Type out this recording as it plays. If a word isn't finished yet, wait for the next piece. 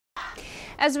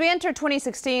As we enter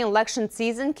 2016 election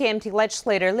season, KMT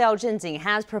legislator Liao Cheng-ching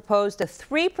has proposed a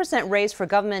 3% raise for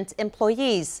government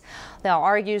employees. Liao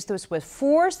argues this would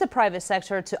force the private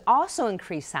sector to also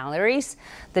increase salaries.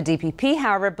 The DPP,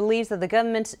 however, believes that the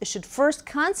government should first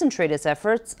concentrate its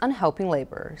efforts on helping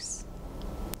laborers.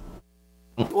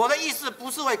 I'm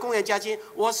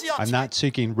not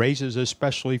seeking raises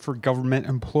especially for government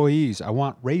employees. I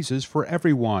want raises for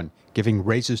everyone. Giving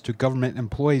raises to government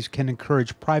employees can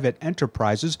encourage private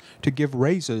enterprises to give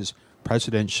raises.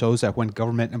 Precedent shows that when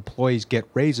government employees get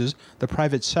raises, the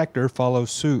private sector follows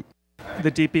suit.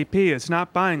 The DPP is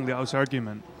not buying Liao's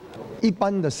argument.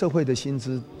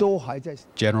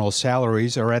 General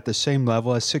salaries are at the same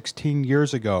level as 16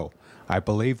 years ago. I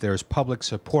believe there is public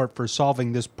support for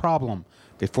solving this problem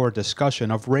before discussion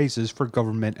of raises for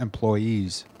government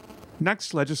employees.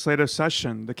 Next legislative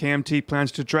session, the KMT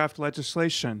plans to draft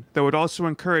legislation that would also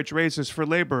encourage raises for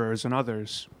laborers and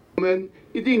others. We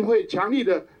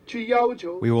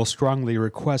will strongly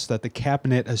request that the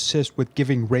cabinet assist with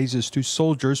giving raises to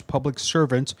soldiers, public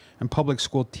servants, and public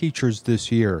school teachers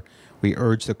this year. We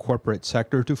urge the corporate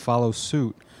sector to follow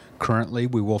suit. Currently,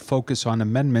 we will focus on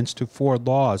amendments to 4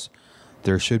 laws.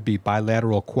 There should be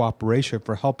bilateral cooperation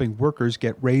for helping workers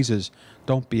get raises.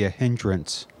 Don't be a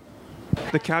hindrance.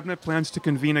 The cabinet plans to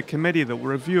convene a committee that will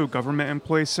review government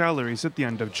employee salaries at the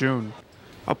end of June.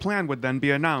 A plan would then be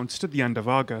announced at the end of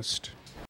August.